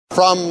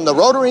From the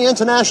Rotary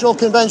International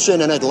Convention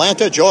in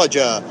Atlanta,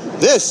 Georgia,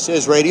 this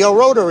is Radio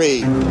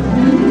Rotary.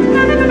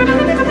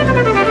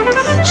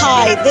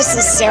 Hi, this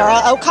is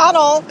Sarah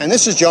O'Connell. And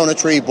this is Jonah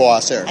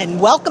Treebosser.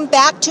 And welcome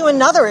back to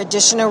another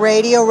edition of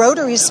Radio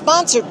Rotary,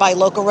 sponsored by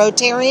local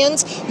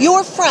Rotarians,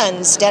 your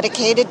friends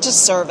dedicated to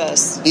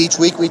service. Each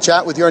week we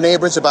chat with your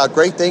neighbors about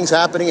great things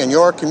happening in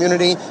your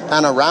community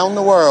and around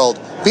the world.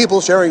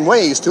 People sharing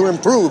ways to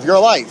improve your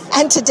life.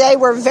 And today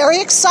we're very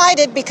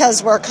excited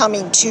because we're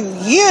coming to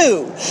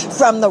you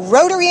from the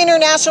Rotary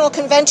International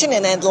Convention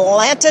in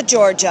Atlanta,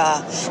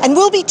 Georgia. And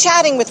we'll be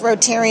chatting with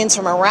Rotarians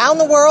from around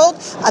the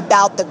world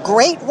about the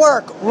great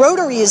work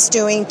Rotary is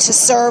doing to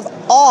serve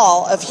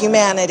all of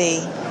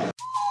humanity.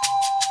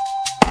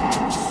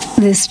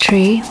 This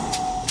tree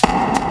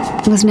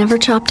was never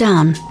chopped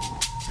down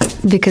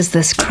because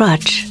this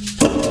crutch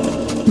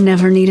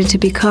never needed to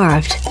be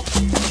carved.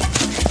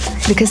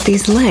 Because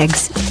these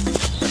legs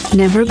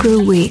never grew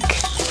weak.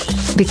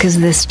 Because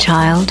this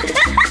child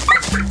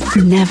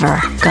never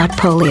got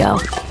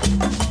polio.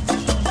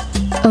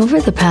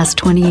 Over the past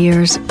 20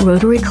 years,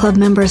 Rotary Club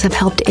members have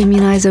helped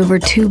immunize over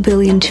 2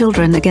 billion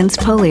children against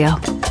polio.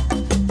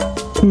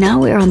 Now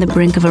we are on the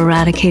brink of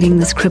eradicating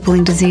this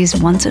crippling disease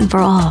once and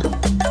for all.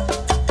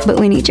 But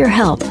we need your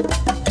help.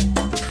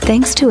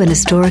 Thanks to an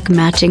historic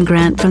matching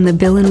grant from the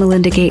Bill and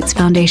Melinda Gates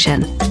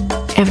Foundation,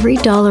 every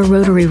dollar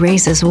Rotary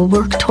raises will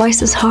work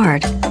twice as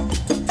hard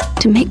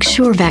to make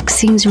sure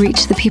vaccines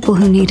reach the people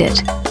who need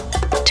it,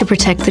 to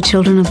protect the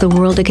children of the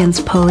world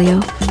against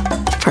polio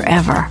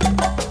forever.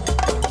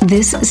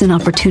 This is an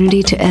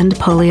opportunity to end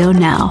polio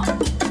now.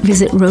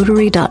 Visit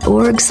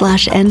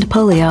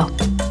rotary.org/endpolio.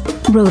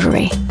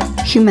 Rotary,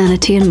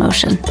 humanity in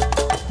motion.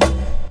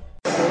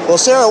 Well,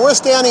 Sarah, we're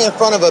standing in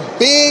front of a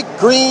big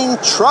green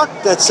truck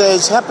that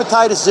says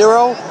Hepatitis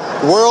Zero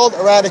World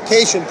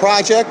Eradication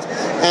Project.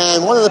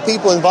 And one of the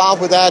people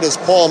involved with that is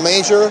Paul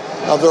Major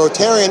of the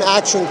Rotarian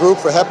Action Group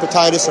for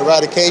Hepatitis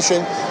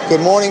Eradication.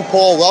 Good morning,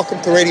 Paul.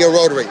 Welcome to Radio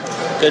Rotary.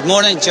 Good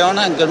morning,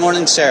 Jonah, and good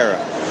morning, Sarah.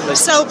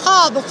 So,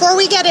 Paul, before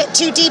we get it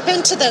too deep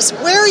into this,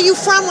 where are you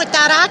from with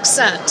that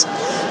accent?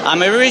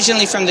 I'm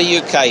originally from the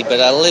UK, but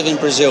I live in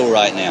Brazil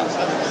right now.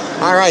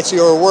 All right, so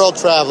you're a world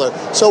traveler.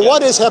 So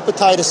what is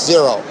Hepatitis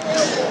Zero?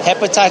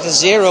 Hepatitis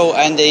Zero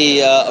and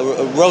the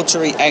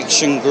Rotary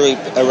Action Group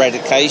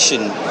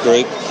Eradication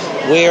Group,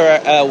 we're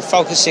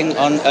focusing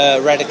on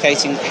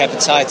eradicating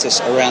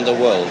hepatitis around the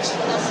world.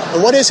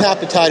 And what is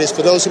hepatitis,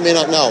 for those who may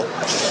not know?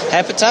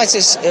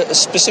 Hepatitis,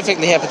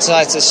 specifically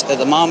hepatitis at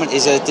the moment,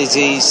 is a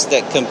disease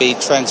that can be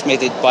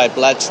transmitted by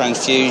blood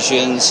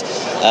transfusions,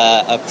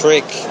 a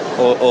prick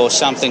or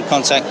something,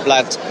 contact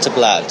blood to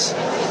blood.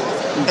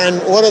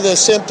 And what are the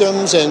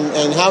symptoms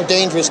and how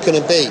dangerous can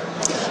it be?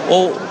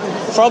 Well,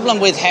 problem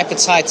with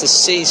hepatitis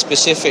C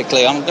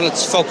specifically, I'm going to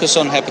focus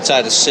on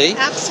hepatitis C.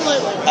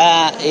 Absolutely.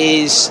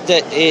 Is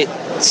that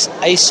it's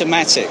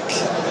asymptomatic.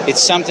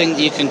 It's something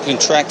you can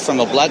contract from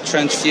a blood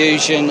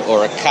transfusion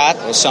or a cut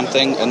or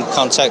something in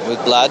contact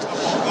with blood,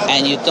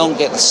 and you don't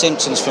get the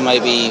symptoms for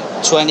maybe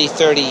 20,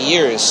 30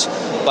 years,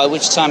 by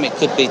which time it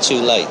could be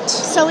too late.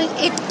 So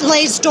it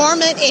lays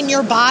dormant in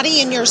your body,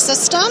 in your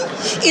system?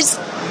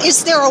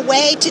 Is there a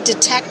way to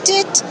detect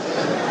it?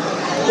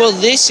 Well,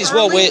 this is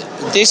what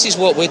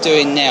we're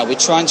doing now. We're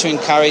trying to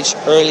encourage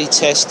early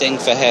testing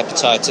for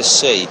hepatitis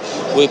C.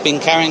 We've been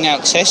carrying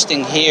out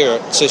testing here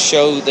to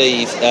show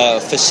the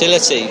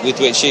facility with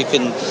which you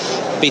can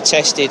be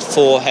tested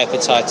for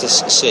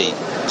hepatitis C.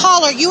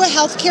 Paul, are you a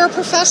healthcare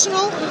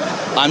professional?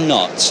 I'm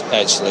not,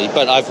 actually,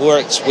 but I've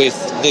worked with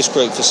this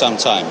group for some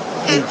time.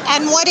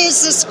 And what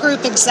is this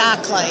group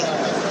exactly?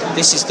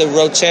 This is the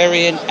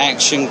Rotarian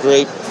Action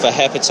Group for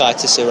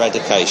Hepatitis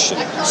Eradication.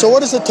 So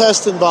what does the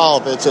test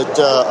involve? Is it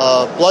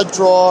a blood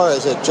draw?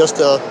 Is it just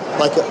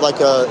like a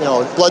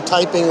blood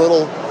typing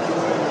little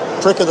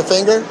prick of the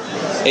finger?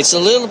 It's a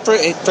little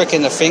prick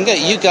in the finger.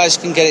 You guys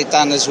can get it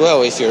done as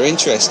well if you're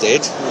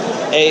interested.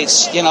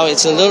 It's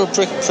a little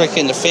prick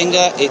in the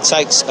finger. It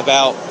takes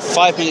about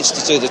 5 minutes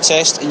to do the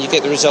test, and you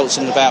get the results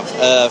in about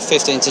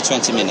 15 to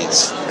 20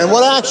 minutes. And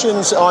what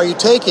actions are you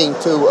taking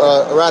to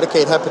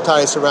eradicate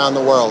hepatitis around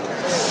the world?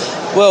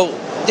 Well,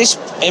 this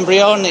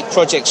embryonic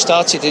project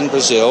started in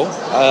Brazil.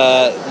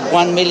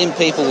 1 million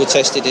people were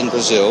tested in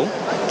Brazil,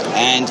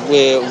 and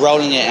we're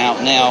rolling it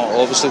out now.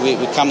 Obviously,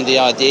 we're coming to the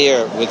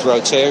idea with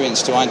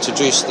Rotarians to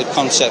introduce the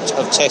concept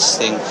of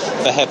testing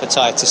for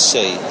hepatitis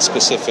C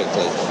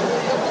specifically.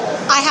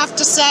 I have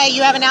to say,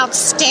 you have an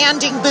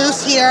outstanding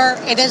booth here.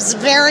 It is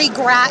very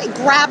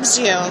grabs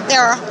you.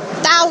 There are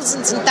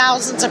thousands and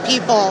thousands of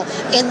people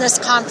in this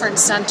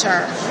conference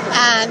center,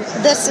 and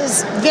this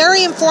is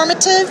very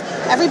informative.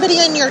 Everybody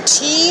on your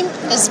team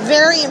is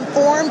very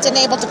informed and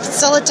able to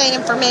facilitate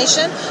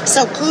information,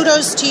 so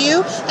kudos to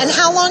you. And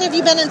how long have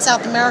you been in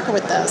South America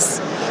with this?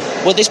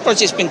 Well, this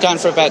project's been going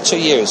for about 2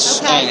 years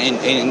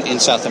in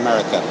South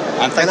America.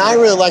 And I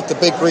really like the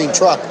big green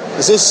truck.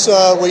 Is this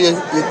where you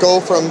go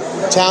from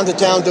town to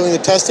town doing the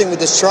testing with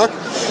this truck?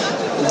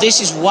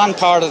 This is one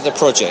part of the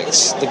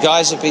project. The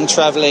guys have been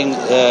traveling,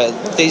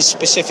 these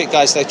specific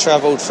guys, they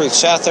traveled through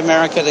South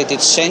America, they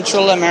did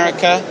Central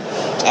America,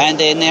 and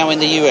they're now in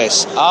the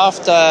US.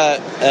 After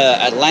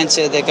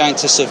Atlanta, they're going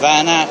to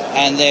Savannah,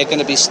 and they're going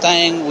to be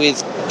staying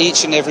with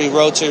each and every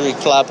Rotary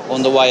Club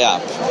on the way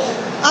up.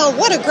 Oh,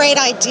 what a great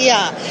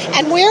idea.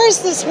 And where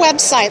is this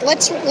website?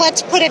 Let's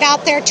put it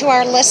out there to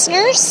our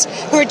listeners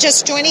who are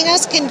just joining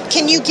us.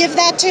 Can you give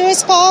that to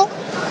us, Paul?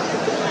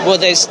 Well,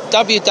 there's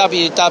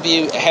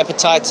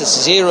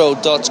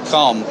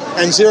www.hepatitis0.com.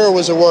 And zero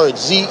is a word,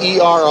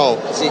 Z-E-R-O.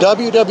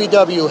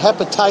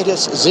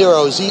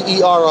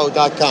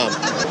 www.hepatitis0.com.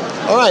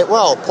 All right,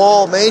 well,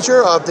 Paul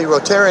Major of the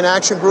Rotarian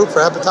Action Group for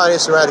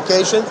Hepatitis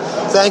Eradication,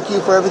 thank you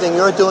for everything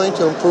you're doing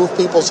to improve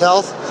people's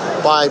health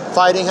by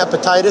fighting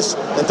hepatitis,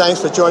 and thanks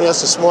for joining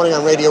us this morning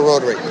on Radio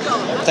Rotary.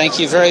 Thank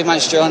you very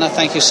much, Jonah.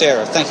 Thank you,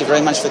 Sarah. Thank you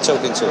very much for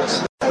talking to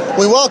us.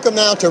 We welcome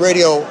now to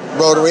Radio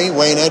Rotary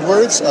Wayne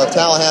Edwards of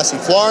Tallahassee,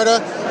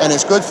 Florida, and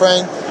his good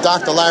friend,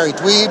 Dr. Larry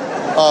Dweeb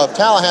of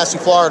Tallahassee,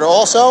 Florida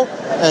also.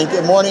 And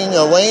good morning,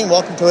 Wayne.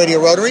 Welcome to Radio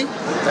Rotary.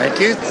 Thank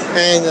you.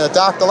 And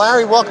Dr.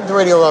 Larry, welcome to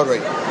Radio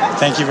Rotary.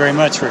 Thank you very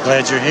much. We're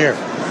glad you're here.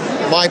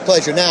 My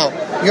pleasure. Now,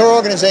 your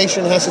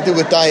organization has to do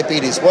with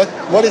diabetes.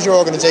 What is your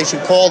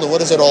organization called, and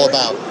what is it all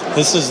about?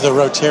 This is the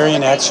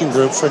Rotarian Action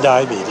Group for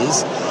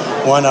Diabetes,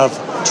 one of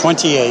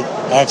 28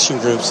 action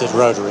groups at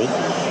Rotary.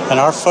 And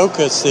our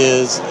focus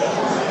is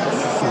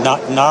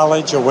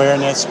knowledge,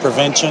 awareness,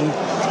 prevention,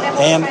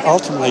 and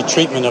ultimately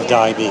treatment of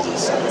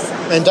diabetes.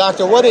 And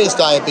doctor, what is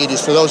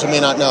diabetes for those who may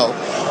not know?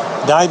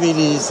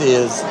 Diabetes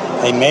is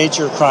a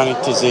major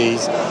chronic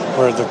disease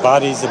where the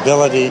body's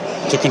ability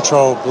to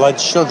control blood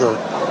sugar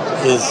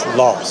is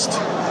lost.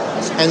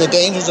 And the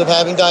dangers of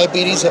having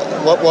diabetes,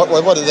 what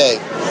are they?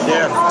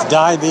 Yeah.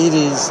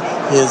 Diabetes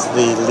is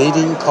the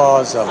leading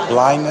cause of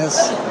blindness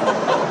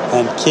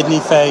and kidney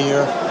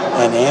failure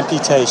and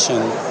amputation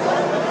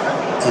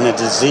in a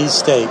disease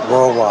state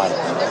worldwide.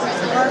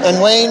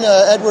 And Wayne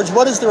Edwards,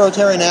 what is the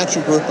Rotarian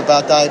Action Group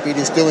about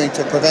diabetes doing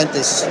to prevent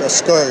this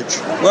scourge?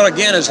 Well,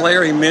 again, as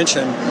Larry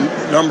mentioned,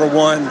 number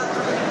one,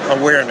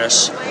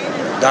 awareness.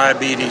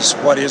 Diabetes,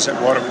 what is it,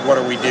 what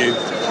do we do?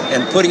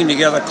 And putting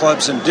together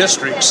clubs and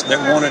districts that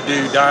want to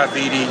do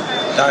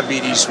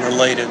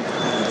diabetes-related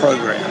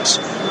programs.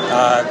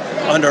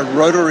 Under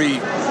Rotary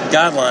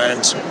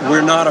guidelines,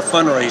 we're not a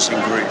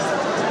fundraising group,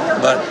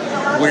 but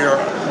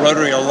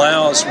Rotary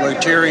allows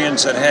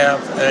Rotarians that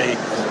have a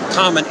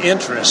common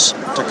interest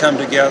to come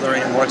together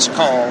in what's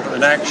called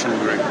an action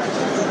group.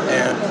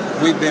 And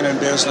we've been in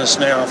business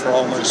now for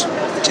almost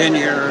 10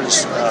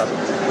 years.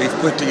 We've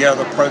put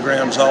together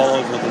programs all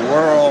over the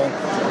world.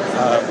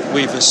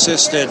 We've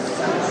assisted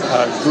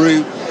a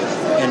group.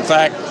 In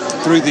fact,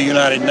 through the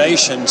United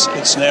Nations,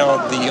 it's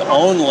now the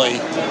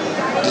only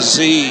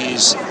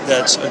disease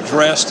that's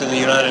addressed in the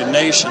United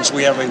Nations.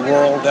 We have a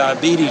World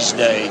Diabetes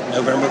Day,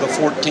 November the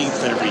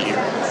 14th every year.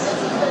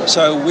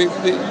 So we've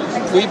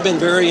been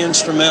very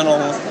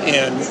instrumental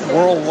in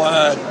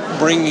worldwide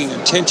bringing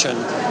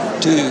attention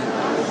to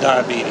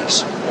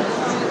diabetes.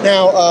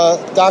 Now,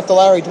 Dr.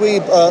 Larry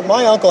Dweeb,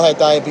 my uncle had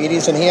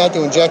diabetes and he had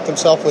to inject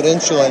himself with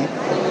insulin.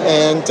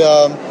 And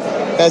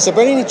has there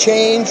been any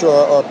change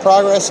or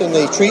progress in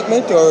the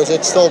treatment, or is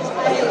it still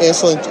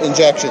insulin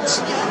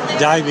injections?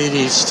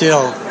 Diabetes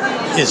still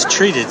is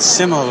treated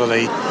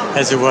similarly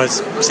as it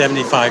was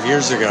 75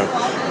 years ago.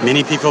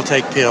 Many people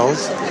take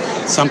pills.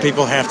 Some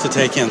people have to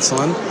take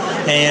insulin.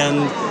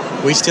 And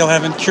we still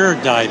haven't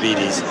cured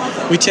diabetes.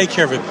 We take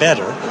care of it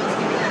better.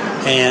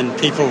 And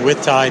people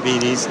with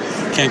diabetes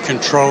can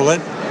control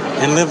it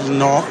and live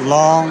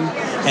long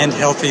and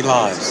healthy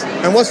lives.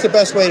 And what's the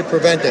best way to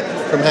prevent it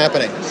from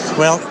happening?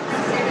 Well,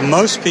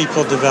 most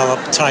people develop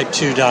type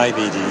 2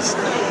 diabetes,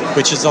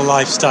 which is a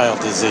lifestyle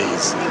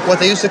disease. What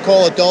they used to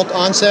call adult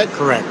onset?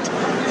 Correct.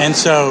 And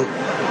so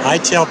I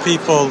tell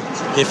people,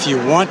 if you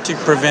want to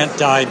prevent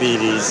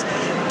diabetes,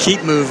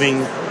 keep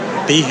moving,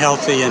 be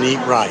healthy, and eat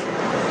right.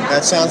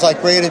 That sounds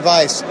like great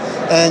advice.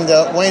 And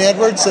Wayne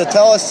Edwards,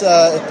 tell us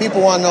if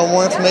people want to know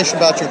more information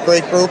about your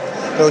great group,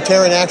 the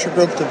Rotarian Action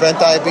Group to Prevent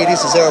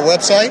Diabetes. Is there a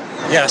website?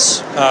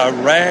 Yes,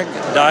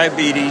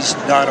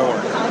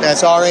 ragdiabetes.org.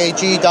 That's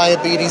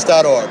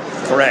ragdiabetes.org.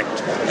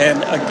 Correct.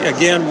 And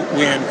again,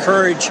 we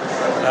encourage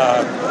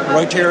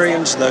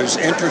Rotarians, those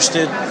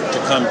interested, to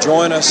come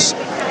join us.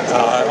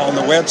 On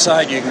the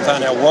website, you can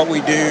find out what we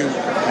do,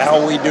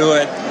 how we do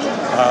it.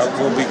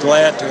 We'll be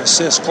glad to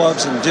assist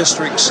clubs and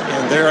districts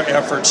in their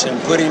efforts in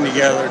putting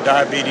together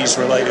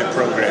diabetes-related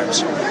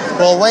programs.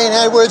 Well, Wayne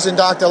Edwards and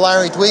Dr.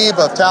 Larry Dweeb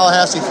of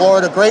Tallahassee,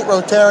 Florida, great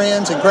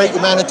Rotarians and great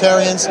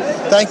humanitarians,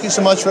 thank you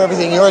so much for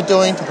everything you're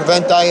doing to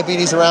prevent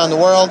diabetes around the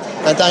world,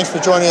 and thanks for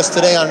joining us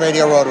today on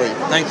Radio Rotary.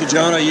 Thank you,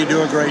 Jonah. You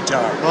do a great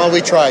job. Well,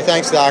 we try.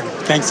 Thanks, Doc.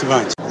 Thanks a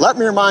bunch. Let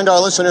me remind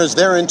our listeners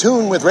they're in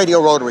tune with Radio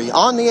Rotary,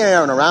 on the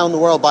air and around the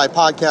world by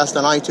podcast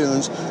on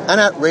iTunes and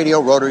at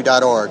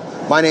radiorotary.org.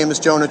 My name is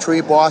Jonah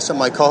Treeboss, and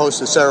my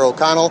co-host is Sarah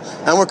O'Connell,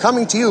 and we're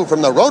coming to you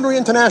from the Rotary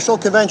International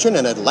Convention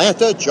in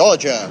Atlanta,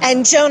 Georgia.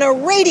 And Jonah,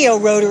 Radio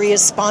Rotary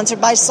is sponsored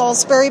by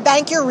Salisbury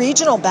Bank, your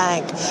regional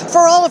bank.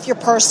 For all of your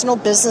personal,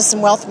 business,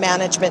 and wealth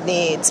management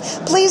needs,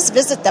 please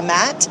visit them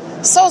at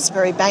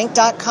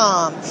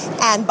SalisburyBank.com.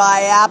 And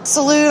by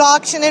Absolute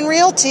Auction and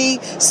Realty,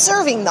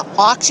 serving the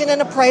auction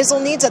and appraisal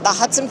needs of the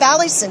Hudson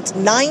Valley since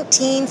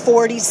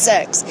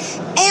 1946.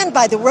 And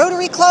by the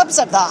Rotary Clubs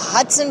of the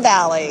Hudson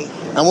Valley.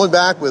 And we're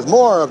back with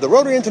more of the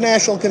Rotary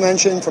International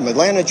Convention from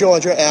Atlanta,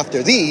 Georgia,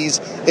 after these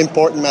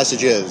important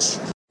messages.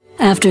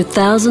 After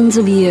thousands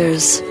of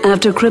years,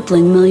 after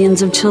crippling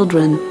millions of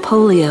children,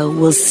 polio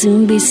will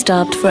soon be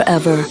stopped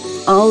forever.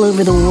 All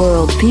over the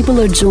world,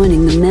 people are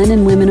joining the men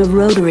and women of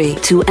Rotary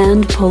to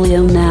end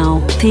polio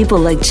now. People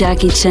like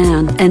Jackie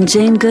Chan and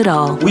Jane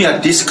Goodall. We are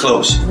this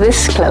close.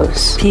 This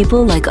close.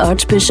 People like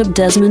Archbishop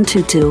Desmond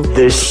Tutu.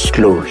 This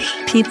close.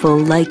 People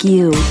like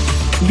you.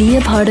 Be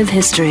a part of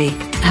history.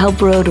 Help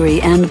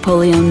Rotary end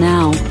polio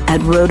now at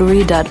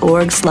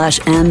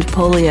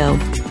rotary.org/endpolio.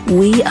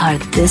 We are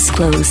this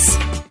close.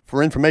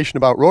 For information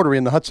about Rotary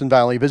in the Hudson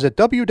Valley, visit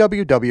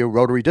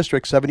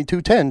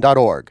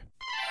www.rotarydistrict7210.org.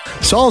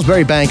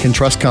 Salisbury Bank and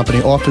Trust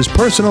Company offers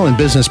personal and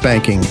business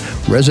banking,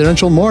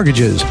 residential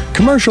mortgages,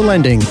 commercial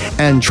lending,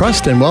 and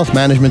trust and wealth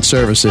management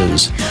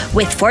services.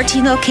 With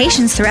 14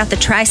 locations throughout the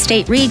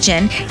tri-state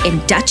region in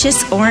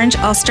Dutchess, Orange,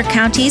 Ulster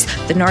counties,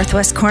 the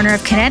northwest corner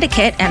of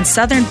Connecticut, and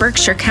southern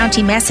Berkshire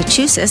County,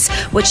 Massachusetts,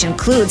 which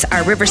includes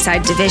our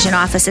Riverside Division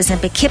offices in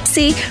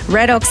Poughkeepsie,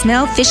 Red Oaks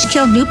Mill,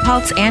 Fishkill, New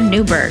Paltz, and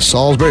Newburgh.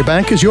 Salisbury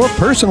Bank is your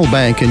personal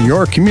bank in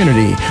your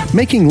community,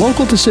 making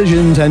local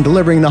decisions and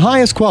delivering the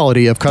highest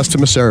quality of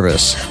customer service.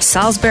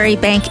 Salisbury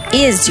Bank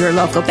is your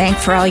local bank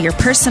for all your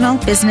personal,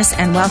 business,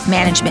 and wealth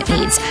management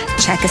needs.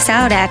 Check us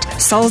out at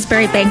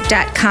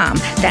salisburybank.com.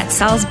 That's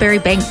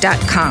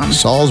salisburybank.com.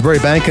 Salisbury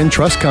Bank and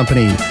Trust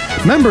Company.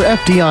 Member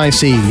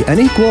FDIC, an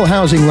equal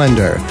housing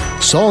lender.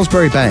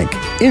 Salisbury Bank,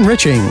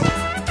 enriching.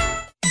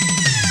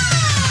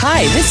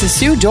 Hi, this is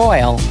Sue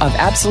Doyle of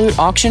Absolute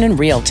Auction and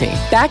Realty.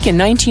 Back in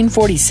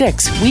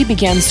 1946, we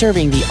began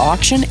serving the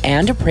auction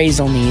and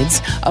appraisal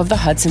needs of the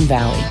Hudson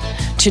Valley.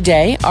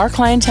 Today, our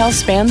clientele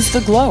spans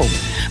the globe,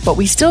 but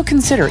we still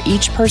consider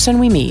each person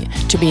we meet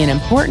to be an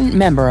important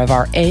member of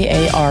our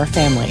AAR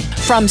family.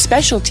 From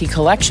specialty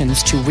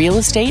collections to real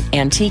estate,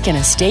 antique and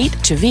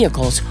estate to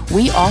vehicles,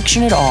 we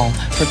auction it all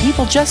for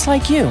people just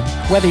like you.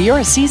 Whether you're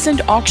a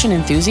seasoned auction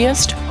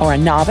enthusiast or a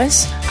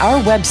novice,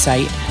 our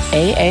website,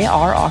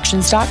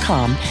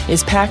 AARauctions.com,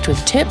 is packed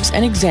with tips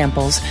and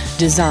examples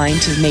designed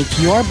to make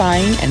your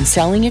buying and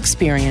selling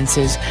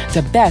experiences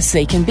the best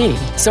they can be.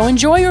 So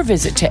enjoy your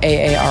visit to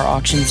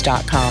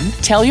AARauctions.com,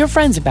 tell your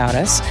friends about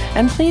us,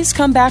 and please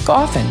come back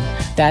often.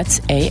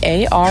 That's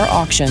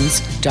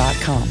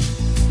AARauctions.com.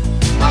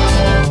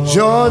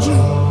 Georgia,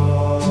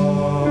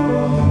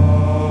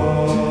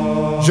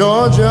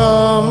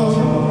 Georgia,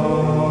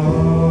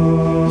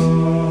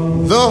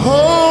 the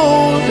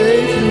whole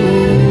day through.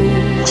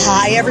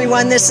 Hi,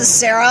 everyone. This is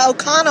Sarah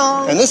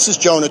O'Connell. And this is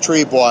Jonah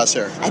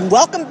Treebosser. And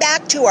welcome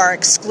back to our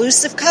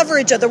exclusive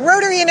coverage of the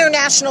Rotary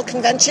International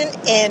Convention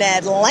in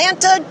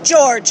Atlanta,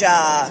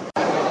 Georgia.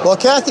 Well,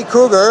 Kathy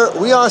Kruger,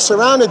 we are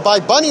surrounded by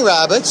bunny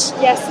rabbits.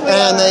 Yes, we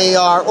and are. They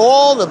are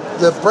all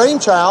the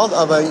brainchild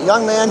of a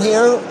young man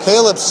here,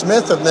 Caleb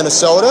Smith of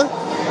Minnesota.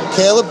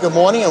 Caleb, good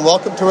morning and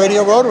welcome to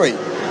Radio Rotary.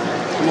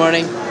 Good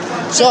morning.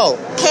 So,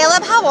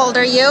 Caleb, how old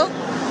are you?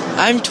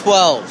 I'm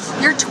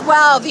 12. You're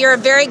 12. You're a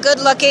very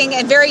good-looking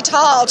and very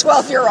tall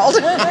 12-year-old.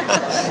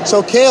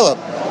 so Caleb,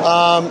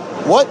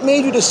 what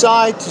made you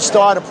decide to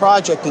start a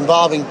project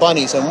involving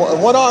bunnies, and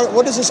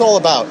what is this all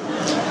about?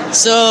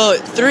 So,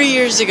 3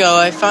 years ago,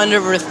 I found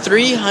over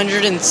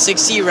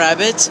 360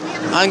 rabbits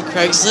on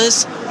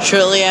Craigslist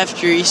shortly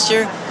after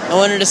Easter. I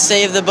wanted to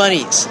save the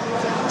bunnies.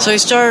 So I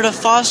started a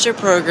foster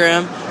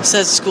program so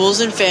that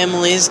schools and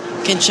families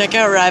can check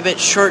out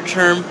rabbits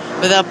short-term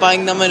without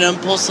buying them on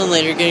impulse and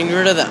later getting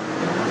rid of them.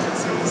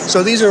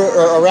 So these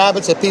are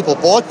rabbits that people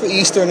bought for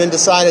Easter and then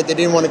decided they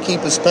didn't want to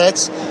keep as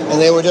pets, and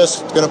they were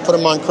just going to put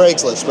them on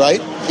Craigslist,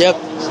 right? Yep.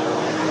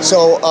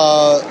 So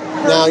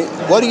now,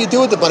 what do you do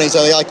with the bunnies?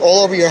 Are they like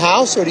all over your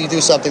house, or do you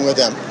do something with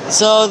them?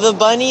 So the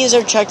bunnies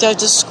are checked out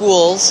to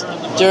schools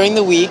during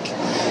the week.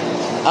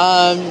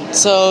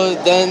 So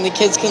then the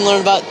kids can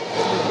learn about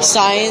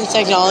science,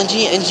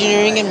 technology,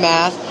 engineering, and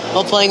math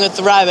while playing with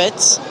the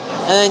rabbits.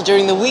 And then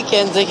during the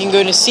weekends, they can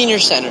go to senior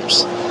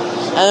centers.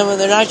 And then when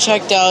they're not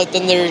checked out,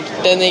 then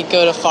they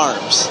go to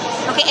farms.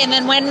 Okay, and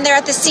then when they're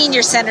at the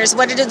senior centers,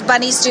 what do the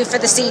bunnies do for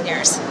the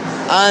seniors?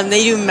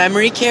 They do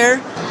memory care.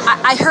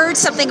 I heard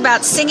something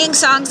about singing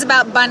songs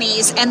about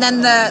bunnies, and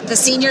then the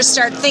seniors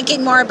start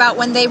thinking more about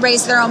when they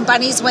raised their own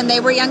bunnies when they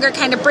were younger,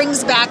 kind of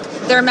brings back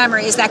their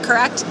memory. Is that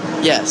correct?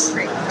 Yes.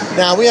 Great.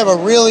 Now, we have a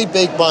really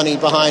big bunny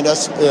behind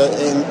us,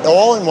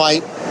 all in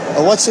white.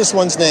 What's this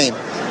one's name?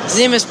 His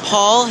name is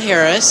Paul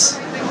Harris.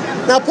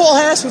 Now, Paul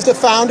Harris was the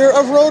founder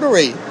of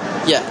Rotary.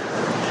 Yeah.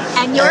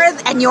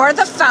 And you're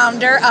the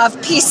founder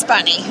of Peace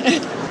Bunny.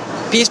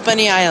 Peace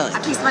Bunny Island.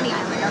 Peace Bunny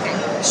Island,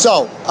 okay.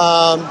 So,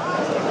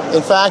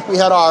 in fact, we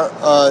had our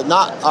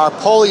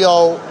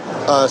polio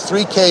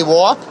 3K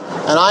walk,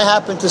 and I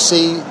happened to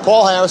see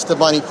Paul Harris, the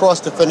bunny, cross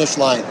the finish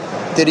line.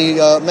 Did he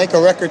make a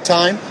record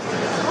time?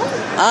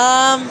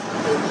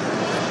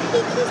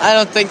 I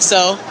don't think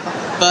so,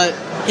 but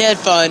he had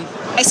fun.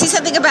 I see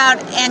something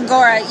about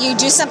Angora. You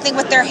do something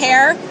with their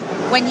hair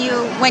when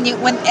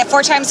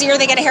 4 times a year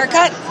they get a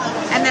haircut,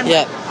 and then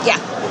yeah.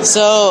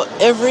 So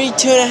every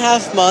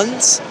 2.5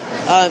 months,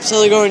 so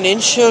they grow an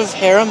inch of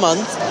hair a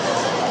month,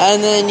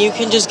 and then you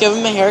can just give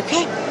them a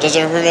haircut.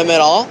 Doesn't hurt them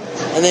at all,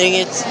 and then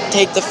you can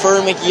take the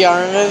fur, make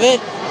yarn of it,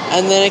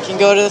 and then it can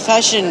go to the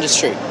fashion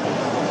industry.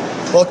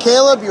 Well,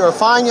 Caleb, you're a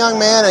fine young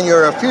man, and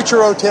you're a future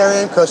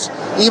Rotarian, because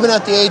even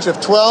at the age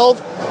of 12,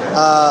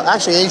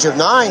 actually age of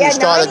 9, you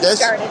started this.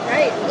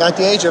 Right. At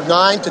the age of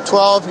 9 to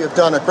 12, you've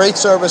done a great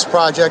service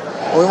project.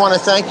 We want to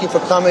thank you for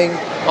coming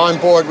on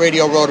board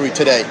Radio Rotary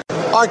today.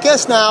 Our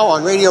guest now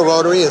on Radio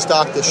Rotary is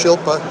Dr.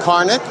 Shilpa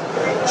Karnik.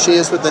 She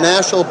is with the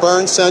National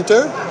Burn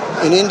Center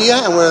in India,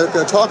 and we're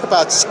going to talk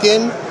about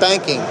skin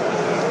banking.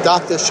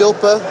 Dr.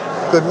 Shilpa,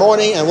 good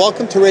morning, and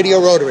welcome to Radio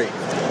Rotary.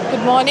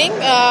 Good morning.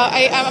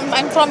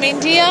 I'm from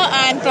India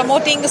and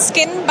promoting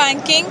skin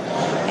banking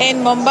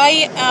in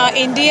Mumbai,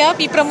 India.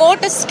 We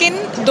promote a skin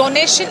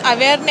donation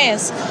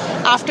awareness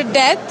after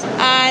death,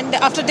 and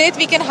after death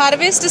we can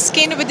harvest the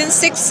skin within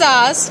 6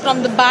 hours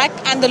from the back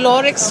and the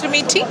lower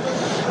extremity,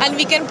 and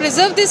we can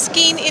preserve this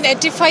skin in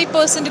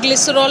 85%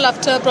 glycerol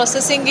after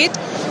processing it,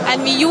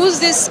 and we use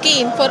this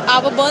skin for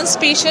our burns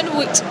patient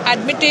who is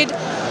admitted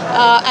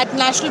at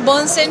National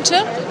Burn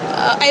Center,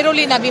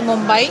 Airoli, Navi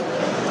Mumbai.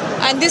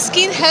 And this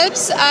skin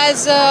helps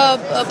as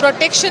a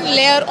protection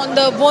layer on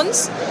the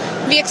wounds.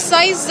 We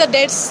excise the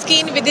dead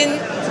skin within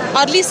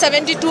early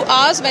 72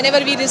 hours whenever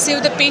we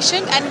receive the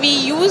patient, and we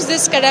use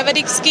this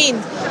cadaveric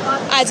skin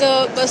as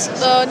a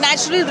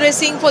natural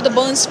dressing for the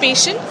burns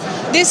patient.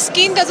 This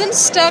skin doesn't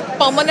stuck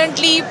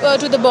permanently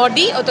to the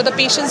body or to the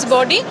patient's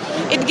body.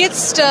 It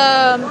gets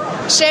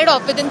shed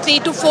off within 3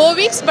 to 4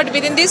 weeks, but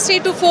within these 3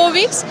 to 4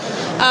 weeks,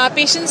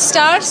 patient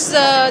starts,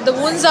 the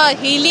wounds are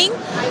healing,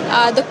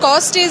 the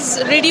cost is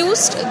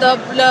reduced, the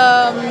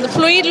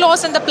fluid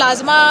loss and the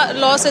plasma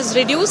loss is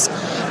reduced,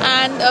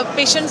 and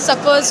patient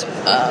suffers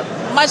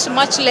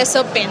much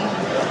lesser pain.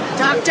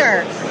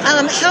 Doctor,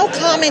 how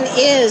common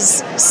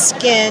is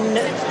skin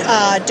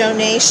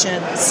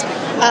donations?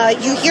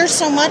 You hear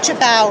so much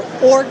about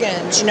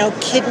organs,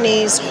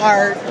 kidneys,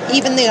 heart,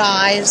 even the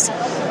eyes.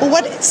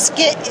 But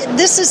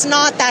this is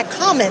not that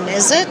common,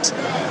 is it?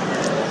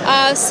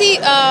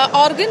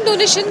 Organ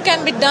donation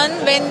can be done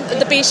when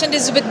the patient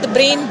is with the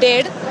brain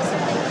dead,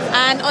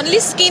 and only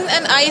skin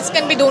and eyes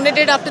can be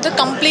donated after the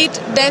complete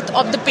death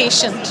of the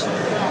patient.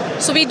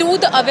 So we do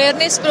the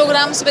awareness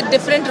programs with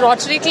different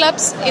Rotary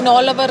clubs in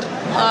all over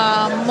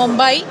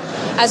Mumbai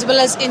as well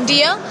as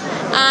India,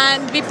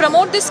 and we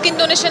promote the skin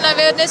donation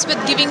awareness with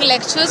giving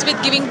lectures,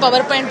 with giving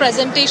PowerPoint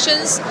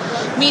presentations,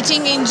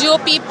 meeting NGO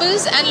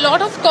peoples, and a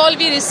lot of call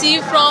we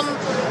receive from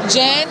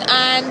Jain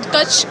and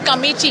Kutch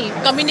community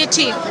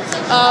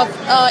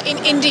in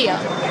India.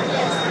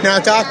 Now,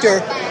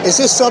 doctor, is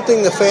this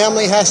something the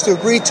family has to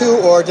agree to,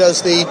 or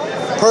does the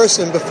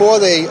person, before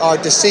they are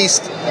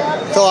deceased,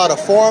 fill out a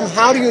form?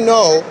 How do you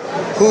know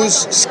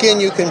whose skin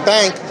you can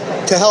bank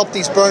to help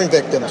these burn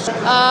victims?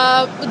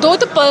 Though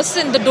the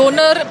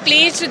donor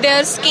pledged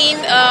their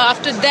skin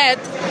after death,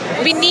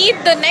 we need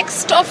the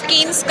next of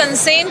kin's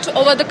consent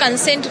over the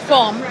consent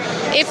form.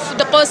 If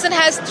the person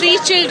has 3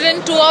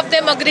 children, 2 of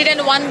them agreed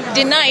and 1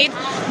 denied,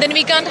 then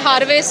we can't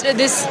harvest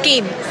this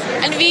skin.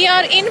 And we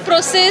are in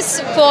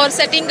process for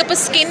setting up a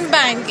skin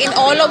bank in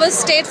all our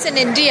states in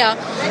India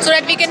so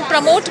that we can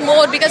promote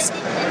more, because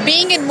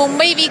being in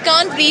Mumbai, we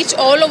can't reach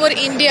all over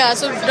India.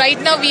 So right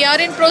now we are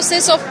in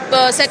process of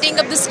setting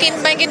up the skin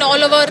bank in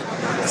all our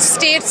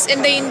states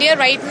in the India.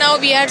 Right now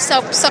we are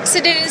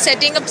succeeded in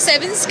setting up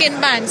 7 skin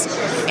banks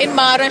in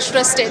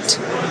Maharashtra state.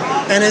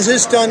 And is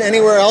this done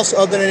anywhere else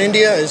other than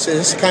India? Is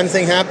this kind of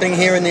thing happening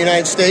here in the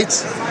United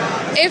States?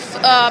 If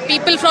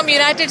people from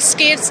United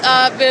States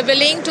are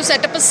willing to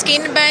set up a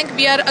skin bank,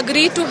 we are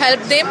agreed to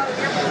help them.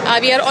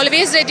 We are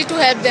always ready to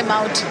help them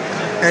out.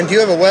 And do you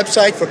have a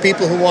website for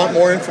people who want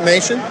more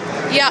information?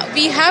 Yeah,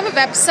 we have a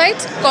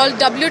website called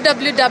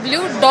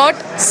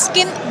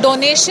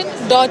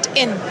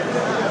www.skindonation.in.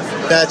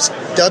 That's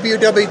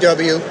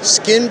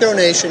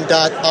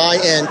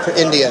www.skindonation.in for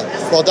India.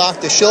 Well,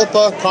 Dr.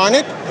 Shilpa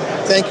Karnik,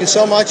 thank you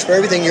so much for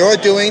everything you're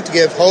doing to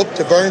give hope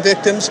to burn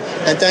victims,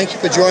 and thank you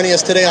for joining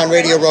us today on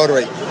Radio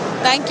Rotary.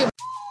 Thank you.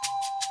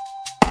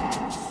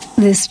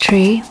 This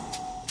tree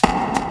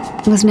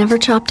was never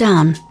chopped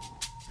down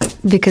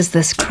because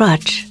this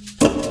crutch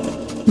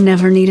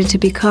never needed to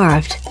be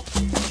carved,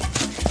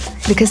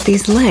 because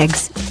these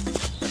legs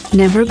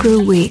never grew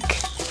weak,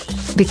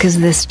 because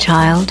this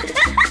child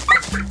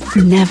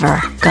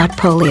never got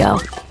polio.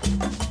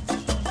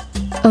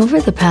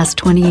 Over the past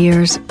 20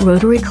 years,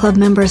 Rotary Club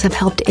members have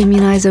helped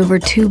immunize over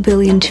 2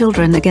 billion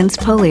children against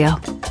polio.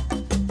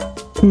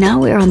 Now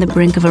we're on the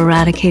brink of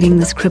eradicating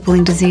this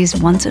crippling disease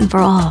once and for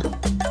all.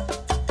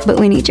 but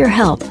we need your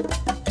help.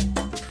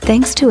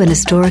 Thanks to an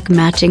historic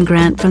matching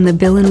grant from the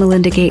Bill and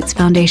Melinda Gates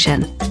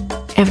Foundation,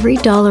 every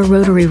dollar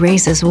Rotary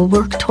raises will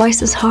work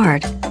twice as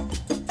hard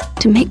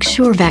to make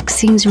sure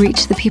vaccines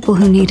reach the people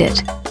who need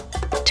it,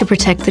 to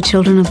protect the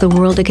children of the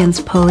world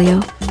against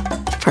polio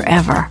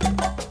forever.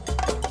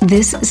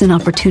 This is an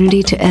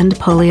opportunity to end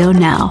polio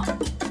now.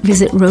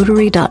 Visit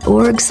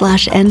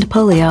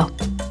Rotary.org/endpolio.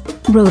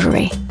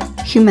 Rotary.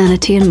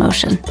 Humanity in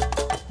motion.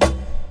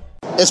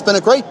 It's been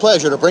a great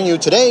pleasure to bring you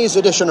today's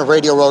edition of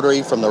Radio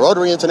Rotary from the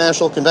Rotary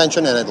International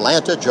Convention in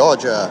Atlanta,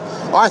 Georgia.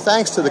 Our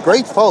thanks to the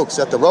great folks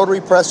at the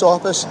Rotary Press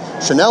Office,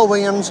 Chanel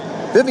Williams,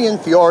 Vivian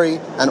Fiore,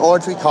 and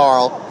Audrey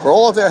Carl for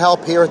all of their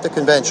help here at the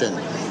convention.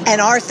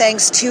 And our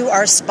thanks to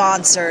our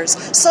sponsors,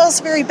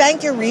 Salisbury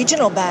Bank, your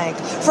regional bank,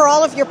 for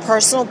all of your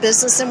personal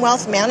business and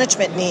wealth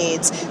management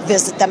needs.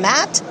 Visit them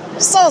at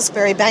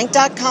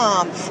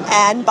SalisburyBank.com,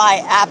 and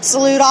by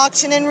Absolute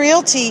Auction and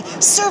Realty,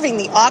 serving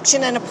the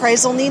auction and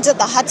appraisal needs of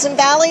the Hudson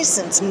Valley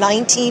since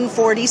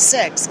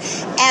 1946,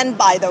 and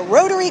by the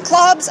Rotary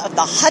Clubs of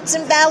the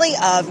Hudson Valley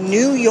of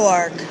New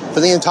York. For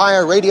the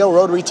entire Radio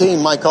Rotary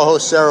team, my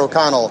co-host Sarah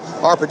O'Connell,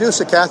 our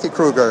producer Kathy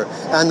Kruger,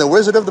 and the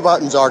Wizard of the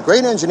Buttons, our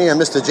great engineer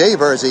Mr. Jay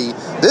Verzi,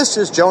 this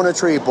is Jonah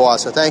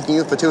Treeboss, thanking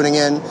you for tuning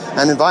in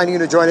and inviting you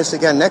to join us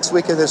again next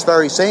week at this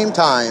very same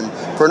time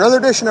for another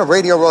edition of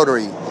Radio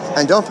Rotary.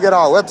 And don't forget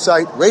our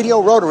website,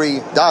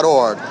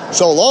 radiorotary.org.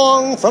 So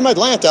long from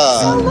Atlanta.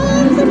 So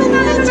long from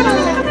Atlanta.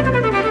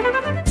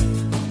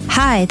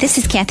 Hi, this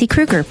is Kathy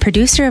Kruger,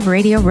 producer of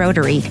Radio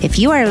Rotary. If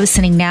you are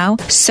listening now,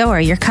 so are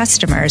your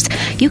customers.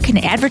 You can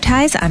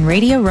advertise on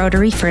Radio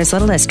Rotary for as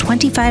little as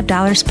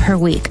 $25 per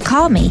week.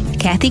 Call me,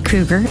 Kathy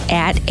Kruger,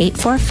 at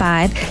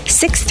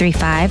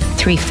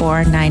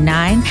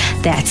 845-635-3499.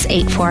 That's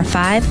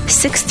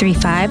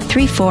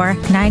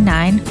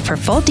 845-635-3499 for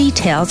full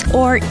details,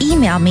 or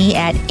email me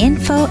at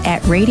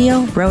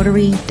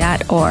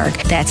info@radiorotary.org.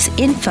 That's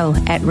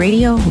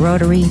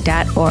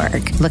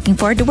info@radiorotary.org. Looking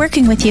forward to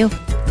working with you.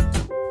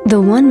 The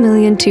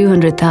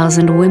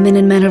 1,200,000 women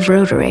and men of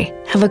Rotary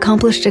have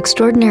accomplished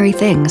extraordinary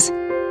things.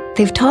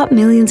 They've taught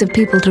millions of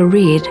people to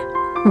read,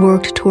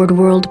 worked toward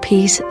world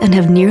peace, and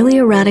have nearly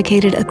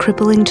eradicated a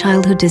crippling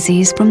childhood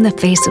disease from the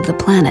face of the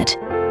planet.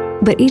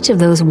 But each of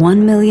those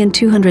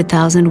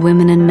 1,200,000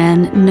 women and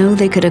men know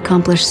they could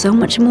accomplish so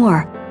much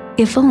more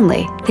if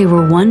only they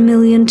were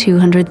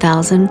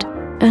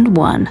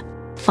 1,200,001.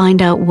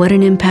 Find out what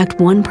an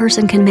impact one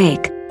person can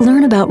make.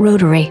 Learn about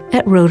Rotary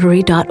at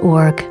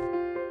Rotary.org.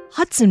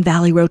 Hudson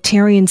Valley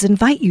Rotarians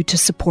invite you to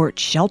support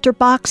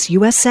ShelterBox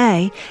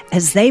USA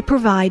as they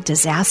provide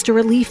disaster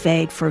relief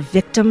aid for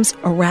victims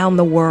around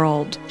the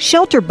world.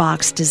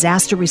 ShelterBox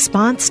disaster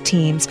response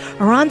teams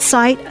are on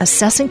site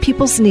assessing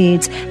people's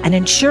needs and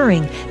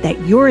ensuring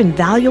that your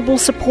invaluable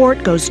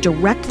support goes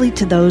directly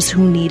to those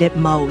who need it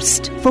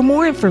most. For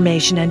more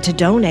information and to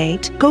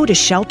donate, go to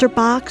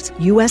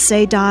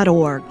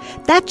shelterboxusa.org.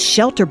 That's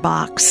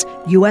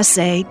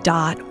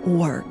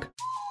shelterboxusa.org.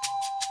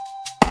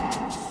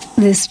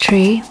 This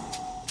tree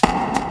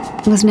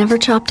was never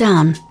chopped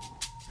down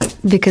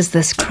because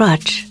this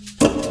crutch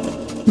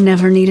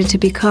never needed to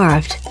be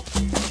carved,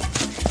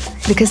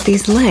 because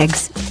these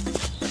legs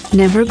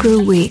never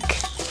grew weak,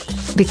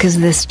 because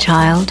this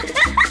child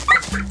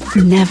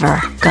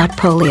never got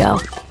polio.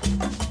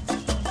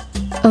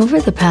 Over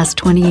the past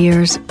 20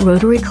 years,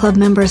 Rotary Club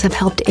members have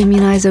helped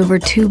immunize over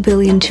 2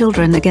 billion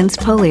children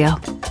against polio.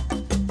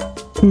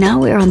 Now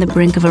we are on the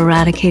brink of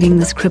eradicating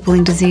this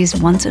crippling disease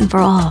once and for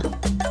all.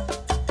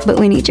 But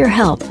we need your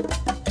help.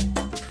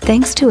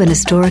 Thanks to an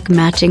historic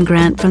matching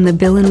grant from the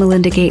Bill and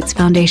Melinda Gates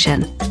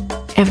Foundation,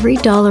 every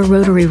dollar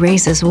Rotary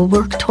raises will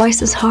work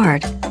twice as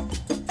hard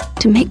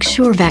to make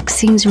sure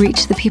vaccines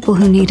reach the people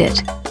who need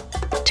it,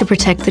 to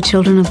protect the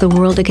children of the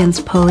world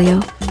against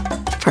polio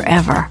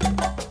forever.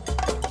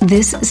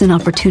 This is an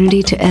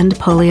opportunity to end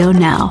polio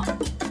now.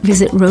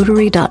 Visit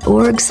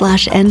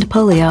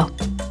Rotary.org/endpolio.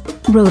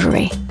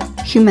 Rotary.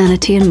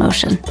 Humanity in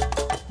motion.